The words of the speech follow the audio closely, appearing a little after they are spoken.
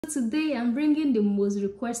Today I'm bringing the most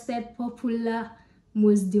requested, popular,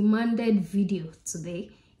 most demanded video today.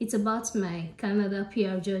 It's about my Canada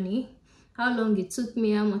PR journey, how long it took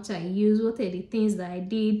me, how much I used, what are the things that I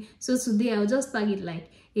did. So today I'll just target like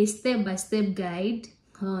a step-by-step guide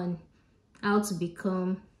on how to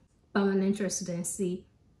become permanent residency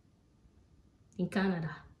in Canada,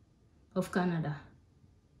 of Canada.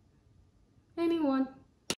 Anyone?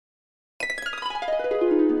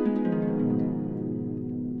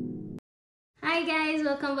 Hi guys,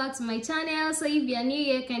 welcome back to my channel. So if you are new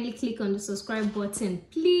here, kindly click on the subscribe button.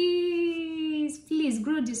 Please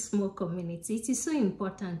grow this small community. It is so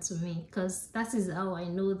important to me because that is how I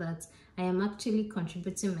know that I am actually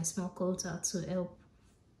contributing my small quota to help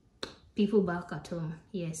people back at home.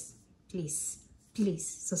 Yes, please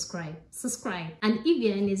subscribe. And if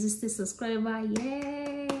you're an existing subscriber,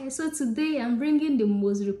 yeah. So today I'm bringing the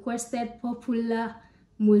most requested, popular,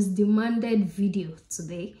 most demanded video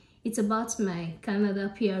today. It's about my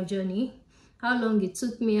Canada PR journey, how long it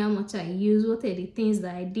took me, how much I used, what are the things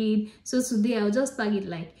that I did. So today I'll just target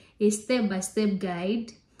like a step-by-step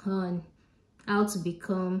guide on how to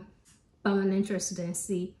become permanent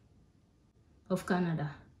residency of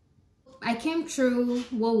Canada. I came through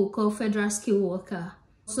what we call federal skilled worker,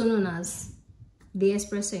 also known as the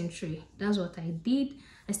express entry. That's what I did.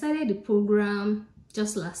 I started the program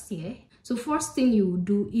just last year. So first thing you will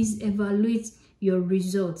do is evaluate your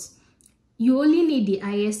results. You only need the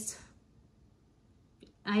highest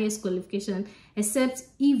qualification, except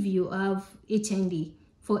if you have HND.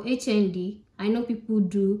 For HND, I know people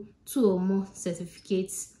do 2 or more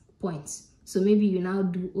certificates points. So maybe you now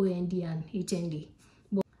do OND and HND.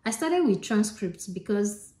 But I started with transcripts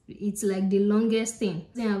because it's like the longest thing.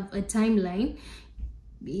 They have a timeline.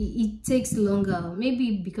 It takes longer,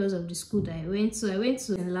 maybe because of the school that I went. So I went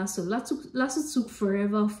to LASO. LASO took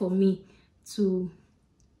forever for me to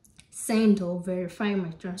send or verify my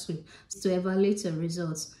transcript to evaluate your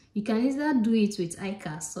results. You can either do it with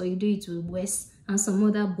ICAS or you do it with WES and some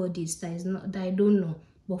other bodies that I don't know.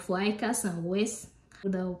 But for ICAS and WES,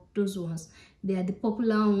 those ones, they are the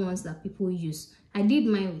popular ones that people use. I did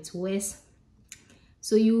mine with WES.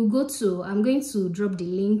 So you go to, I'm going to drop the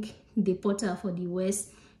link, the portal for the WES.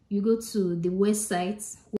 You go to the WES site.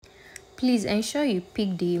 Please ensure you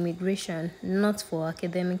pick the immigration, not for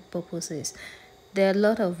academic purposes. There are a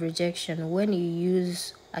lot of rejection when you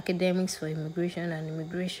use academics for immigration and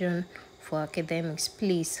immigration for academics.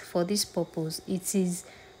 Please, for this purpose, it is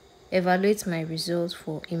evaluate my results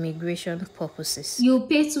for immigration purposes. You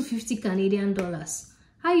pay $250 Canadian.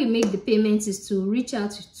 How you make the payment is to reach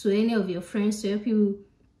out to any of your friends to help you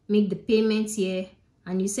make the payment here,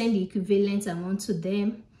 and you send the equivalent amount to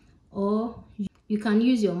them, or you can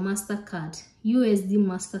use your MasterCard, USD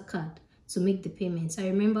MasterCard, to make the payments. I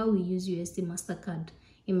remember we use USD MasterCard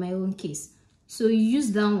in my own case. So you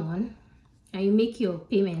use that one and you make your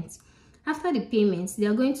payments. After the payments, they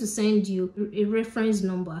are going to send you a reference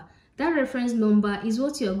number. That reference number is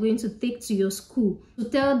what you are going to take to your school to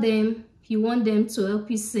tell them you want them to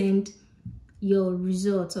help you send your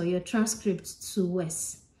results or your transcript to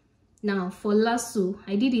WES. Now for LASO,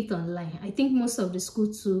 I did it online. I think most of the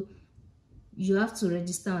schools too, you have to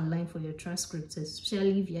register online for your transcripts,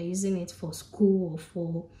 especially if you're using it for school or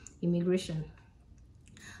for immigration.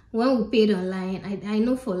 When we paid online, I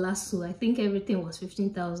know for LASO, I think everything was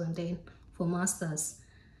 15,000 then for masters.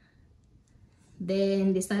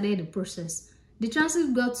 Then they started the process. The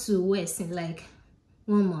transcript got to WES in like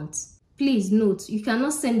 1 month. Please note, you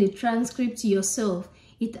cannot send the transcript yourself.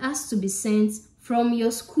 It has to be sent from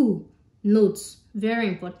your school. Note, very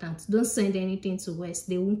important, don't send anything to WES,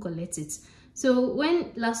 they won't collect it. So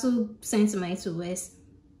when LASO sent mine to WES,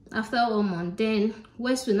 after 1 month, then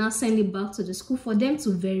WES will now send it back to the school for them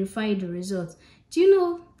to verify the results. Do you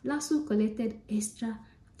know LASO collected extra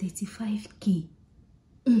 35K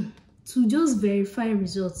to just verify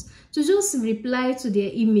results, to just reply to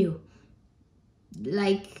their email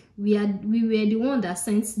like we were the one that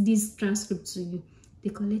sent this transcript to you. They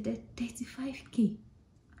collected 35K.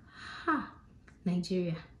 Ha!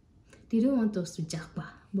 Nigeria, they don't want us to jackpot,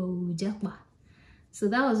 but we will jackpot. So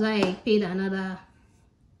that was why I paid another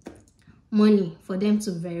money for them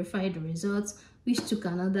to verify the results, which took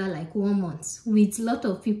another like 1 month, with a lot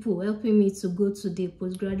of people helping me to go to the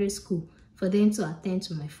postgraduate school for them to attend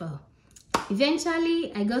to my file.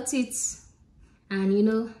 Eventually I got it, and you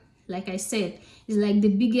know, like I said, it's like the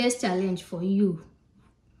biggest challenge for you,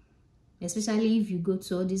 especially if you go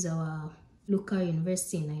to all these our local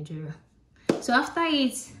university in Nigeria. So after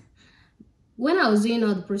it, when I was doing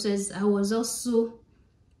all the process, I was also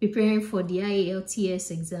preparing for the IELTS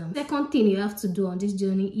exam. Second thing you have to do on this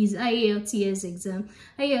journey is IELTS exam.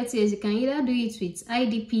 IELTS, you can either do it with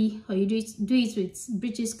IDP or you do it with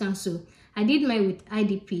British Council. I did mine with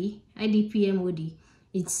IDP MOD.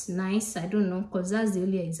 It's nice. I don't know, because that's the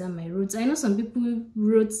only exam I wrote. I know some people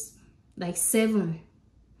wrote like 7.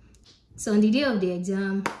 So on the day of the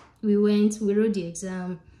exam, we wrote the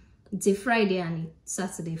exam. It's a Friday and a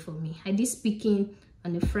Saturday for me. I did speaking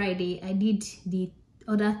on a Friday. I did the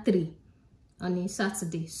other 3 on a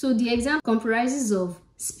Saturday. So the exam comprises of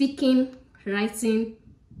speaking, writing,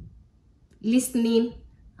 listening,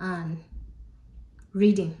 and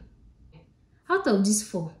reading. Out of these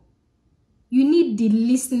 4, you need the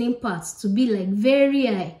listening part to be like very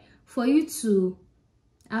high for you to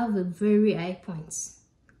have a very high points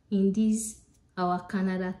in this our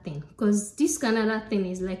Canada thing, because this Canada thing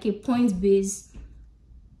is like a point-based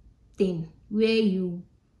thing where you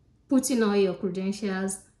put in all your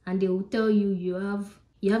credentials and they will tell you you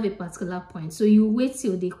have a particular point. So you wait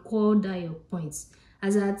till they call down your points.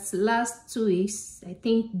 As at last 2 weeks, I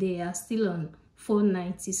think they are still on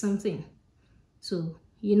 490 something. So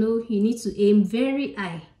you know you need to aim very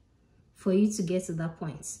high for you to get to that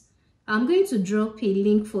point. I'm going to drop a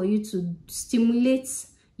link for you to stimulate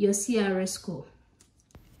your CRS score.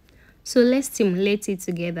 So let's stimulate it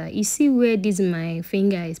together. You see where my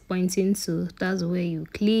finger is pointing to? That's where you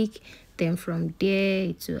click. Then from there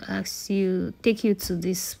it will take you to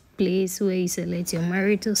this place where you select your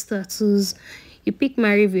marital status. You pick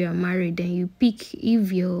marry if you are married. Then you pick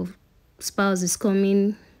if your spouse is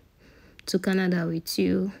coming to Canada with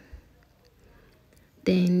you.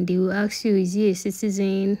 Then they will ask you, is he a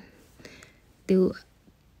citizen?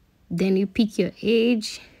 Then you pick your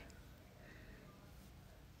age.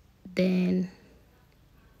 Then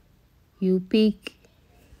you pick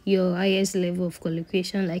your highest level of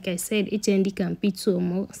qualification. Like I said, HND can be 2 or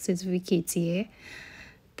more certificates here.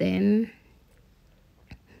 Then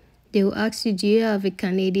they will ask you, do you have a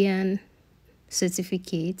Canadian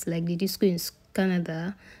certificate? Like, did you school in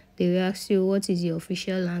Canada? They will ask you, what is your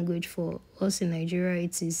official language? For us in Nigeria,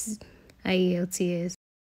 it is IELTS.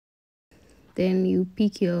 Then you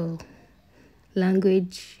pick your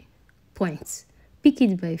language points. Pick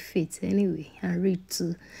it by faith anyway and read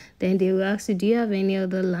too. Then they will ask you, do you have any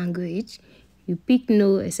other language? You pick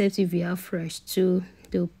no, except if you have French too.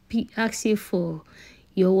 They'll ask you for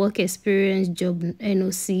your work experience, job,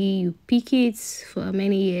 NOC. You pick it for how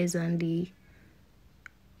many years, and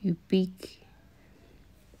you pick.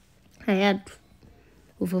 I had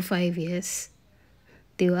over 5 years.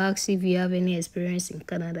 They will ask if you have any experience in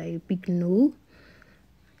Canada. You pick no.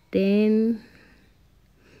 Then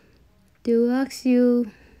they will ask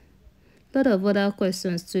you a lot of other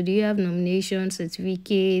questions too. Do you have nomination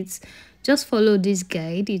certificates? Just follow this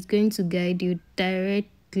guide. It's going to guide you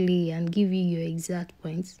directly and give you your exact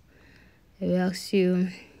points. They will ask you,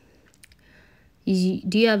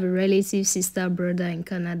 do you have a relative, sister, brother in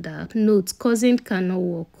Canada? Note, cousin cannot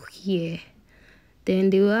work here.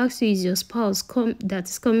 Then they will ask you, is your spouse that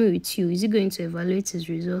is coming with you, is he going to evaluate his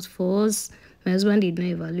results? For us, my husband did not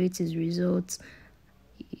evaluate his results.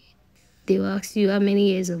 They will ask you how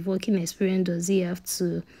many years of working experience does he have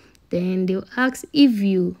to. Then they'll ask if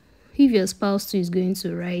your spouse too is going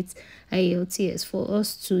to write IELTS. For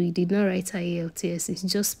us too, he did not write IELTS. It's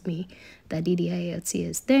just me that did the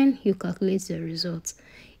IELTS. Then you calculate your results.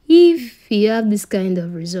 If you have this kind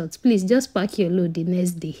of results, please just pack your load the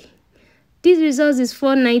next day. This result is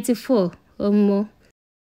 494 or more.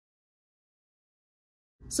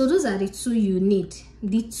 So those are the 2 you need.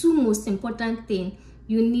 The 2 most important things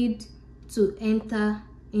you need to enter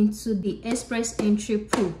into the express entry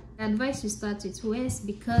pool. I advise you start with West,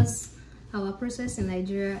 because our process in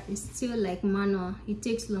Nigeria is still like manual. It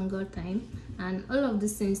takes longer time, and all of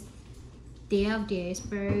these things, they have their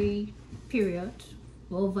expiry period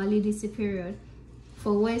or validity period.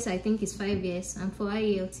 For West, I think it's 5 years, and for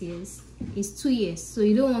IELTS, it's 2 years. So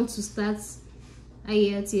you don't want to start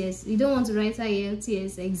IELTS, you don't want to write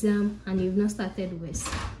IELTS exam and you've not started West.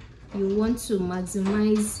 You want to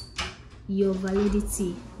maximize your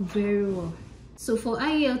validity very well. So for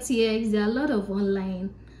IELTS, there are a lot of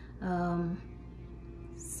online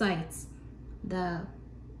sites that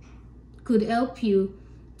could help you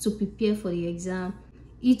to prepare for the exam.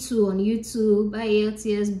 E2 on YouTube,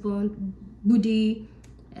 IELTS Buddy.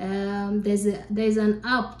 There's an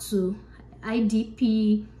app to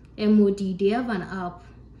IDP MOD. They have an app,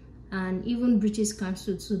 and even British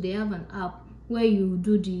Council too. They have an app where you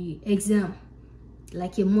do the exam,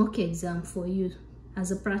 like a mock exam for you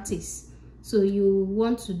as a practice. So you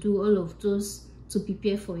want to do all of those to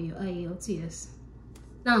prepare for your IELTS.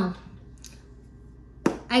 Now,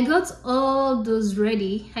 I got all those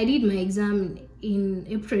ready. I did my exam in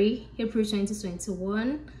April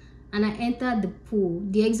 2021, and I entered the pool.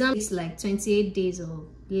 The exam is like 28 days or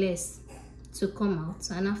less to come out,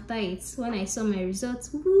 and after it, when I saw my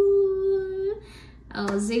results, woo, I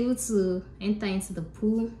was able to enter into the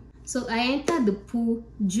pool. So I entered the pool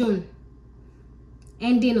June,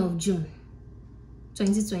 ending of June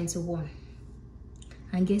 2021,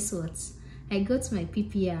 and guess what? I got my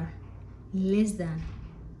PPR less than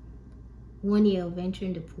 1 year of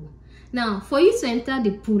entering the pool. Now, for you to enter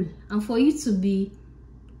the pool and for you to be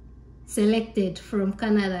selected from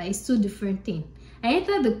Canada is two different things. I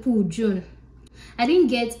entered the pool June. I didn't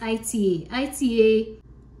get ITA. ITA,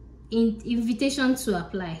 invitation to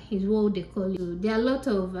apply, is what they call it. There are a lot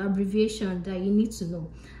of abbreviations that you need to know.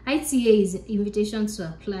 ITA is invitation to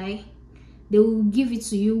apply. They will give it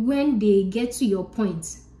to you when they get to your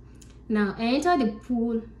point. Now, I entered the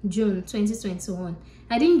pool June 2021.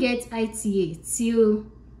 I didn't get ITA till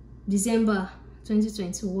December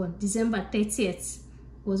 2021. December 30th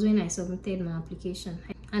was when I submitted my application.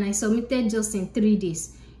 And I submitted just in 3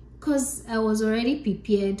 days. Because I was already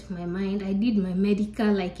prepared, my mind. I did my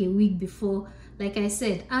medical like a week before. Like I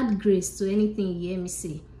said, add grace to anything you hear me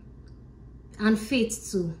say. And faith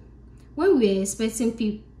too. When we were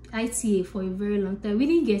expecting ITA for a very long time, we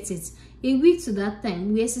didn't get it. A week to that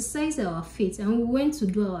time, we exercised our faith and we went to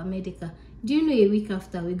do our medical. Do you know a week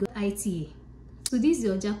after we got ITA? So this is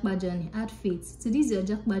your jackpot journey, add faith. So this is your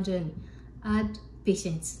jackpot journey, add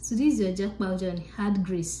patience. So this is your jackpot journey, add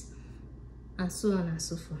grace. And so on and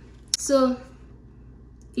so forth. So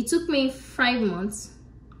it took me 5 months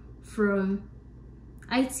from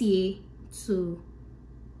ITA to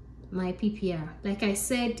my PPR. Like I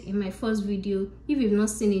said in my first video, if you've not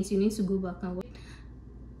seen it, you need to go back and watch.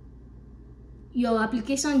 Your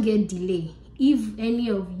application get delayed if any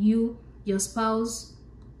of you, your spouse,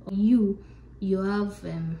 or you have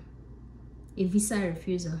a visa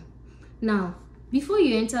refusal. Now, before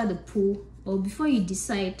you enter the pool or before you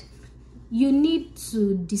decide, you need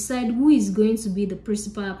to decide who is going to be the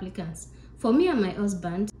principal applicant. For me and my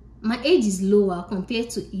husband, my age is lower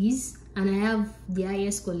compared to his, and I have the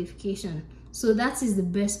highest qualification. So that is the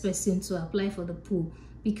best person to apply for the pool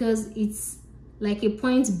because it's like a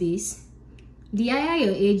point base. The higher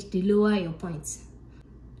your age, the lower your points.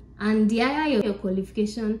 And the higher your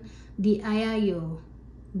qualification, the higher your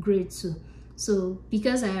grade too. So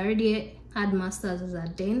because I already had masters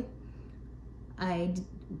at then,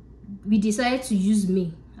 we decided to use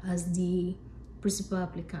me as the principal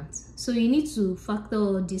applicant. So you need to factor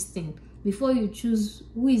all these things before you choose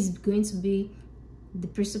who is going to be the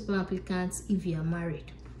principal applicant if you are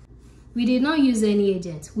married. We did not use any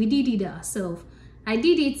agent. We did it ourselves. I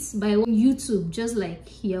did it by YouTube, just like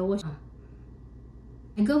here watching.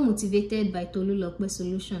 I got motivated by Tolulokpe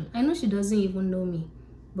Solution. I know she doesn't even know me,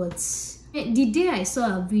 but the day I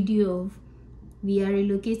saw a video of we are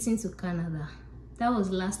relocating to Canada, that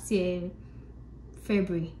was last year,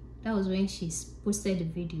 February. That was when she posted the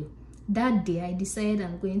video. That day, I decided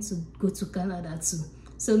I'm going to go to Canada too.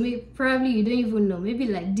 So probably you don't even know. Maybe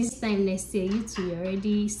like this time next year, you two are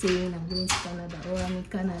already saying I'm going to Canada or I'm in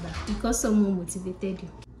Canada because someone motivated you.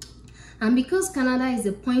 And because Canada is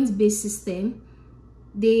a point-based system,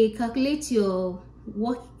 they calculate your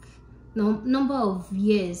work number of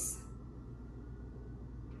years.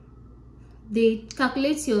 They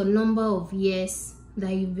calculate your number of years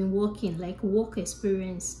that you've been working, like work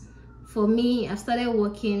experience. For me, I started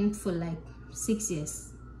working for like 6 years.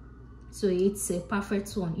 So it's a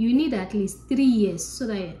perfect one. You need at least 3 years so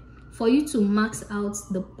that for you to max out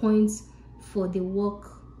the points for the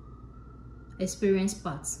work experience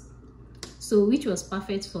part. So which was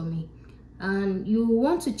perfect for me. And you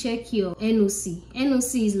want to check your NOC.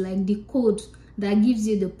 NOC is like the code that gives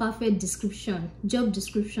you the perfect description, job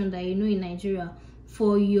description that you know in Nigeria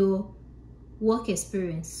for your work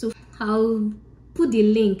experience. So I'll put the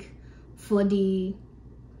link for the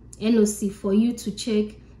NOC for you to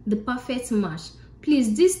check the perfect match.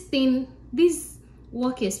 Please, this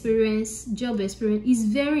work experience, job experience is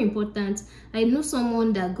very important. I know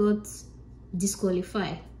someone that got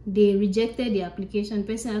disqualified. They rejected the application. The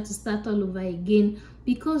person had to start all over again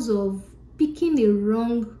because of picking the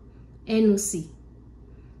wrong NOC.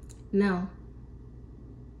 Now,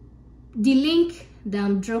 the link that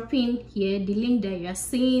I'm dropping here, the link that you are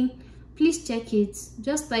seeing, please check it.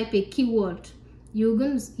 Just type a keyword. You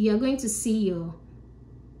are going to see your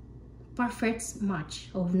perfect match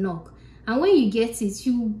of NOC. And when you get it,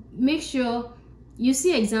 you make sure you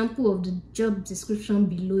see example of the job description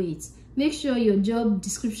below it. Make sure your job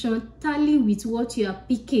description tally with what you are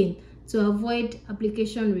picking to avoid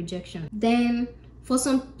application rejection. Then For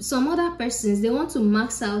some other persons, they want to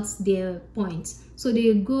max out their points, so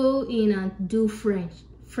they go in and do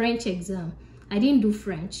French exam. I didn't do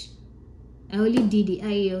French. I only did the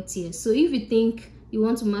IELTS. So if you think you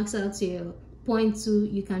want to max out your point too,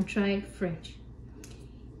 you can try French.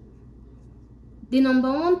 The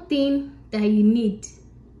number one thing that you need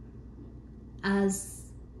as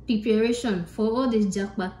preparation for all this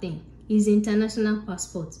jackpot thing is international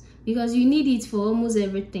passport, because you need it for almost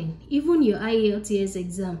everything. Even your IELTS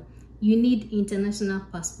exam, you need international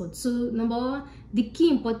passport. So number one, the key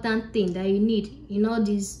important thing that you need in all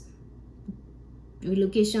these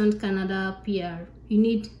relocation, Canada, PR, you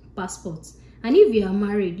need passports. And if you are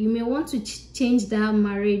married, you may want to change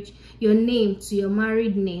that your name to your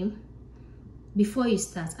married name before you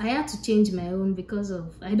start. I had to change my own because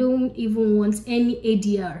I don't even want any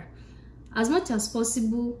ADR. As much as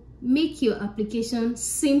possible, make your application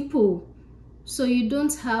simple so you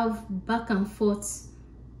don't have back and forth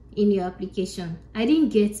in your application. I didn't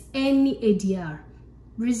get any ADR.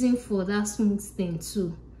 Reason for that smooth thing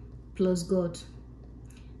too, plus God.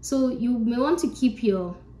 So you may want to keep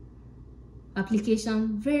your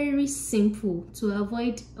application very simple to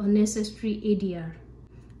avoid unnecessary ADR.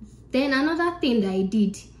 Then another thing that I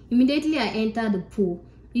did immediately I entered the pool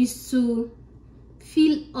is to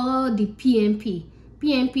fill all the PMP.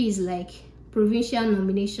 PMP is like provincial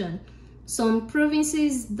nomination. Some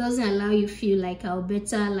provinces doesn't allow you fill, like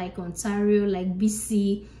Alberta, like Ontario, like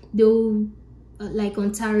BC. They'll like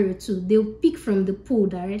Ontario too, they'll pick from the pool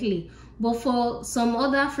directly. But for some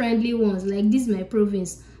other friendly ones, like this my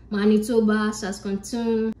province, Manitoba,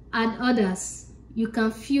 Saskatoon, and others, you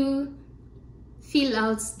can fill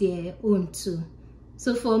out their own too.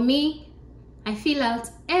 So for me, I fill out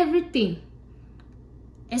everything,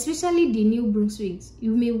 especially the New Brunswick.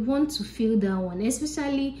 You may want to fill that one,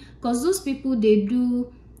 especially because those people, they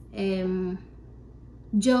do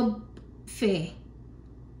job fair.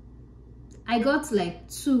 I got like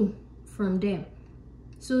 2 from them.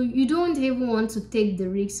 So you don't even want to take the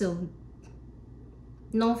risk of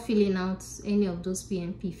not filling out any of those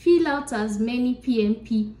PMP. Fill out as many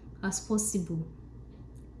PMP as possible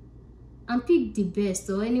and pick the best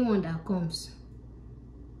or anyone that comes.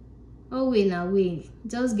 Oh, way now way,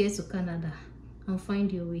 just get to Canada and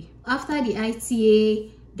find your way. After the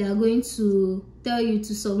ITA, they are going to tell you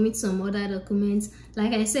to submit some other documents.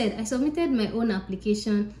 Like I said, I submitted my own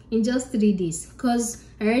application in just 3 days because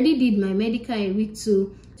I already did my medical a week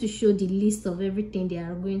to show the list of everything they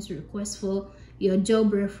are going to request for: your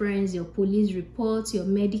job reference, your police report, your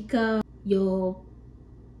medical, your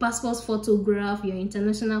passport photograph, your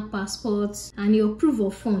international passport, and your proof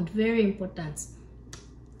of fund. Very important.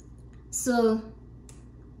 So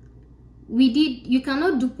you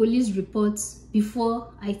cannot do police reports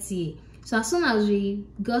before ITA. So as soon as we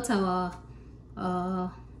got our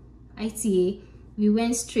ITA, we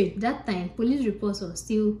went straight. That time police reports were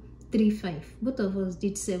still 3,500. Both of us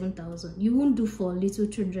did 7,000. You won't do for little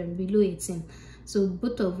children below 18. So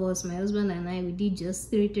both of us, my husband and I, we did just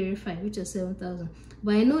 335, which is 7,000.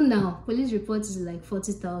 But I know now police reports is like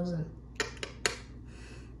 40,000.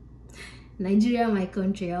 Nigeria, my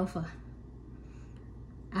country, alpha.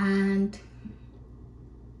 And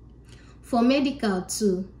for medical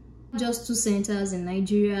too, just 2 centers in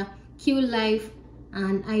Nigeria, Q Life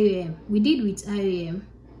and IOM. We did with IOM,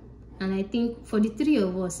 and I think for the 3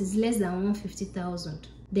 of us it's less than 150,000.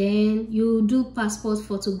 Then you do passport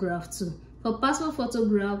photograph too. For passport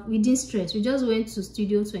photograph, we didn't stress. We just went to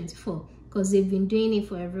Studio 24 because they've been doing it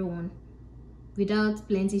for everyone without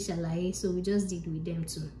plenty shalaye, so we just did with them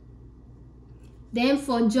too. Then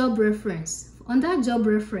for job reference, on that job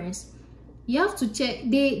reference, you have to check.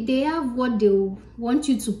 They have what they want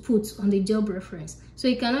you to put on the job reference. So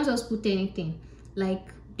you cannot just put anything.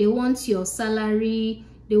 Like they want your salary,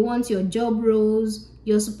 they want your job roles,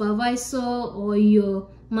 your supervisor or your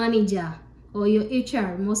manager or your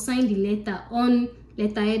HR must sign the letter on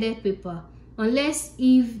letter-headed paper. Unless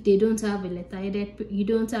if they don't have a letter-headed, you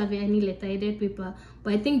don't have any letter-headed paper.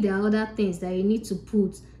 But I think there are other things that you need to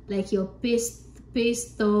put, like your pay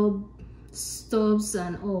stubs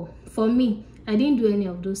and all. For me, I didn't do any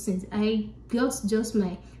of those things. I got just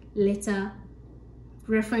my letter,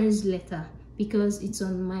 reference letter, because it's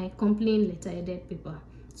on my complaint letter-headed paper.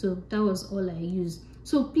 So that was all I used.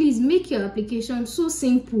 So please make your application so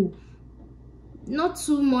simple, not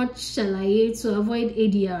too much shalaye to avoid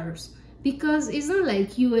ADRs, because it's not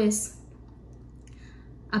like US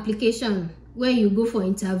application where you go for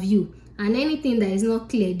interview and anything that is not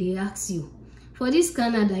clear they ask you. For this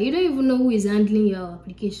Canada, you don't even know who is handling your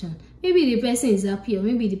application. Maybe the person is happy, or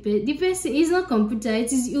maybe the person is not computer,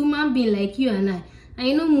 it is human being like you and I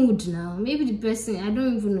I know mood now. Maybe the person, I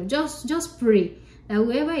don't even know. Just pray that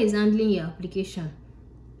whoever is handling your application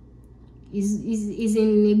is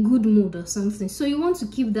in a good mood or something. So you want to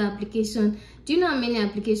keep the application. Do you know how many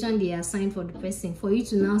applications they assign for the person for you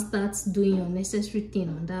to now start doing your necessary thing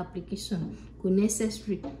on that application? Go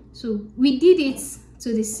necessary. So we did it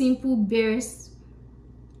to the simple barest.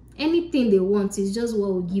 Anything they want is just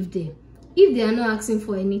what we give them. If they are not asking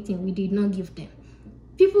for anything, we did not give them.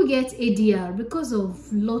 People get ADR because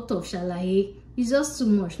of lot of shalaye. It's just too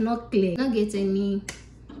much, not clear. Not get any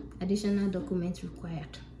additional documents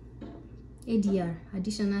required. ADR,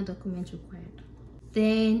 additional document required.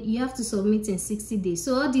 Then you have to submit in 60 days.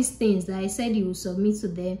 So all these things that I said you will submit to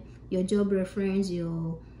them, your job reference,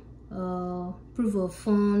 your proof of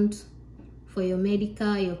fund for your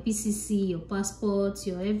medical, your PCC, your passport,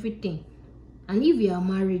 your everything. And if you are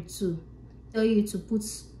married too, tell you to put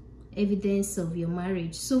evidence of your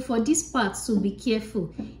marriage. So for this part, so be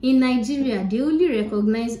careful. In Nigeria, they only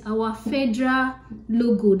recognize our federal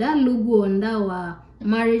logo. That logo on our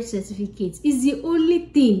marriage certificate is the only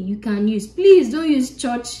thing you can use. Please don't use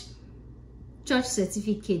church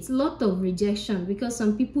certificates. Lot of rejection because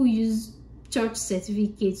some people use church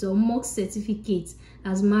certificates or mock certificates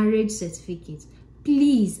as marriage certificates.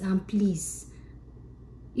 Please and please,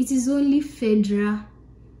 it is only federal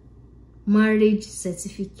marriage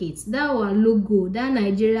certificates. That our logo, that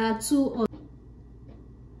Nigeria too,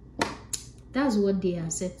 that's what they are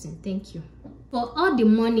accepting. Thank you. For all the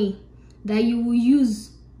money that you will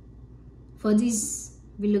use for this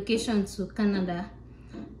relocation to Canada,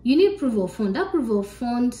 you need proof of fund. That proof of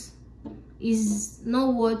fund is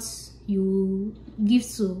not what you give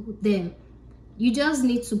to them. You just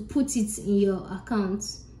need to put it in your account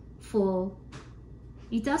for,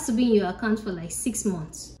 it has to be in your account for like 6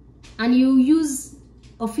 months. And you use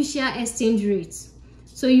official exchange rates.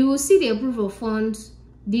 So you will see the proof of fund,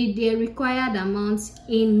 the required amount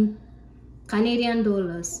in Canadian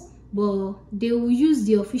dollars, but they will use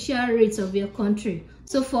the official rates of your country.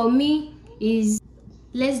 So for me is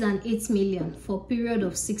less than 8 million for a period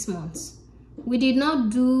of 6 months. We did not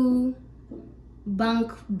do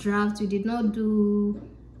bank draft, we did not do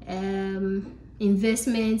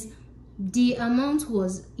investments. The amount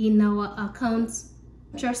was in our account,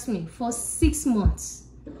 trust me, for 6 months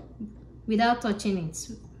without touching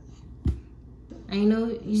it. I know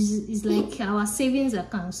it's like our savings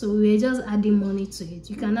account, so we're just adding money to it.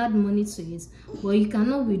 You can add money to it, but you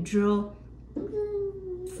cannot withdraw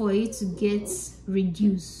for it to get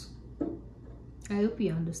reduced. I hope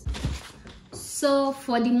you understand. So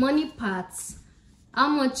for the money part, how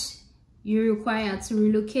much you require to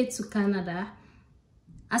relocate to Canada,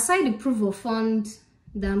 aside the proof of fund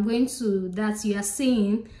that you are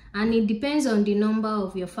saying, and it depends on the number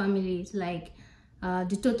of your family, like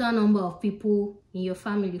the total number of people in your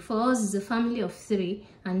family. For us, it's a family of 3,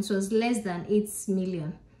 and it was less than 8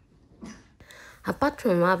 million. Apart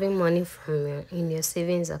from having money in your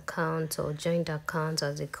savings account or joint account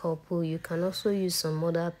as a couple, you can also use some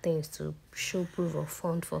other things to show proof of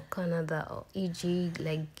fund for Canada, or e.g.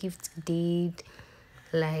 like gift deed,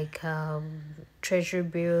 like treasury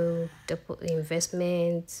bill,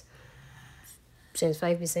 investments,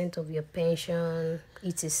 25% of your pension,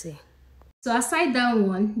 etc. So aside that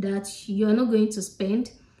one that you're not going to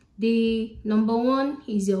spend, the number one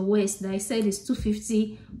is your West that I said is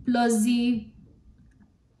 250 plus the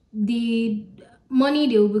money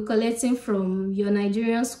they will be collecting from your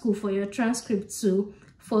Nigerian school for your transcript too.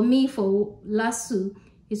 For me, for LASU,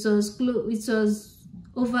 it was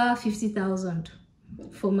over 50,000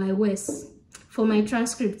 for my West, for my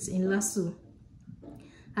transcripts in LASU.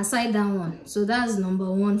 Aside that one, so that's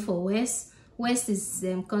number one for West. West is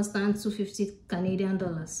constant 250 Canadian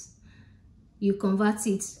dollars. You convert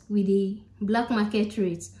it with the black market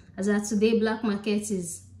rate. As of today, black market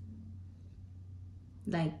is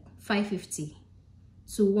like 550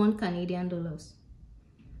 to 1 Canadian dollars.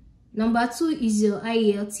 Number 2 is your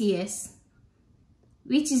IELTS,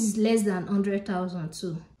 which is less than 100,000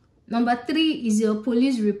 too. Number 3 is your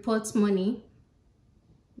police report money,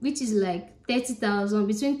 which is like 30,000,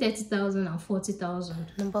 between 30,000 and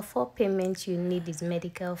 40,000. Number 4 payment you need is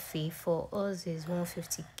medical fee. For us is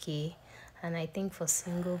 150K, and I think for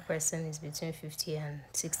single person is between 50 and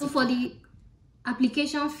 60. So for the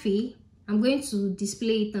application fee, I'm going to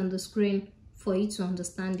display it on the screen for you to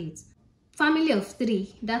understand it. Family of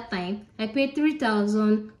 3, that time I paid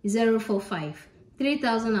 $3,045,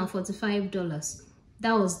 $3,045.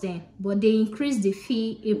 That was then, but they increased the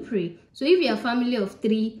fee April. So if you're a family of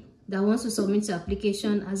 3 that wants to submit your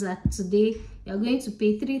application as at today, you're going to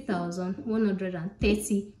pay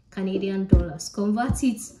 3,130 Canadian dollars. Convert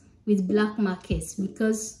it with black markets,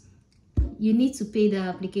 because you need to pay the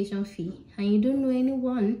application fee and you don't know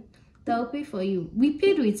anyone that will pay for you. We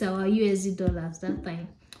paid with our USD dollars that time,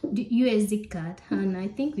 the USD card, and I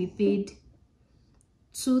think we paid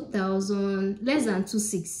 2,000, less than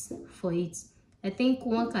 2,600 for it. I think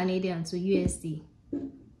 1 Canadian to USD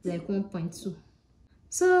like 1.2.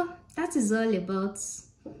 So that is all about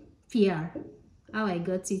PR, how I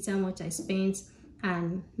got it, how much I spent,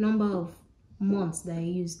 and number of months that I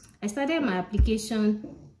used. I started my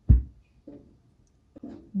application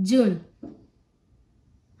June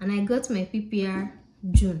and I got my PPR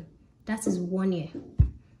June. That is 1 year.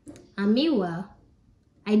 And meanwhile,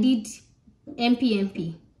 I did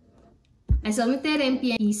MPMP. I submitted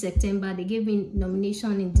MPMP September. They gave me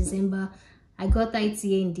nomination in December. I got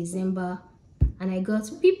ITA in December, and I got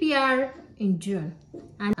PPR in June,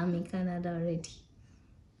 and I'm in Canada already.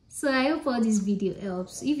 So I hope all this video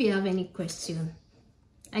helps. If you have any question,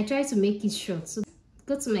 I try to make it short, so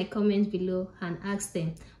go to my comments below and ask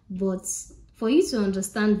them. But for you to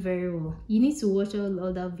understand very well, you need to watch all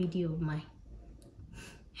other video of mine.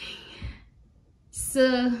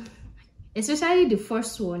 So especially the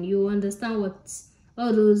first one, you understand what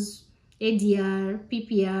all those ADR,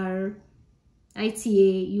 PPR, ITA,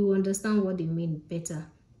 you understand what they mean better.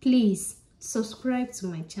 Please subscribe to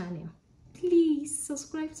my channel. Please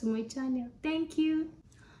subscribe to my channel. Thank you.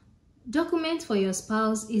 Document for your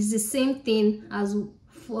spouse is the same thing as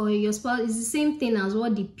what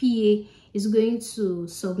the PA is going to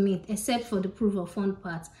submit, except for the proof of fund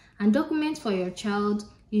part. And document for your child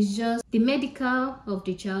is just the medical of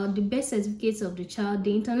the child, the birth certificates of the child,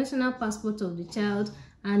 the international passport of the child,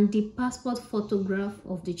 and the passport photograph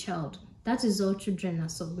of the child. That is all children are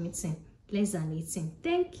submitting, less than 18.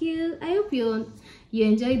 Thank you. I hope you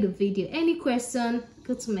enjoyed the video. Any question,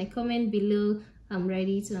 go to my comment below. I'm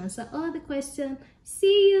ready to answer all the questions.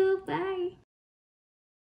 See you. Bye.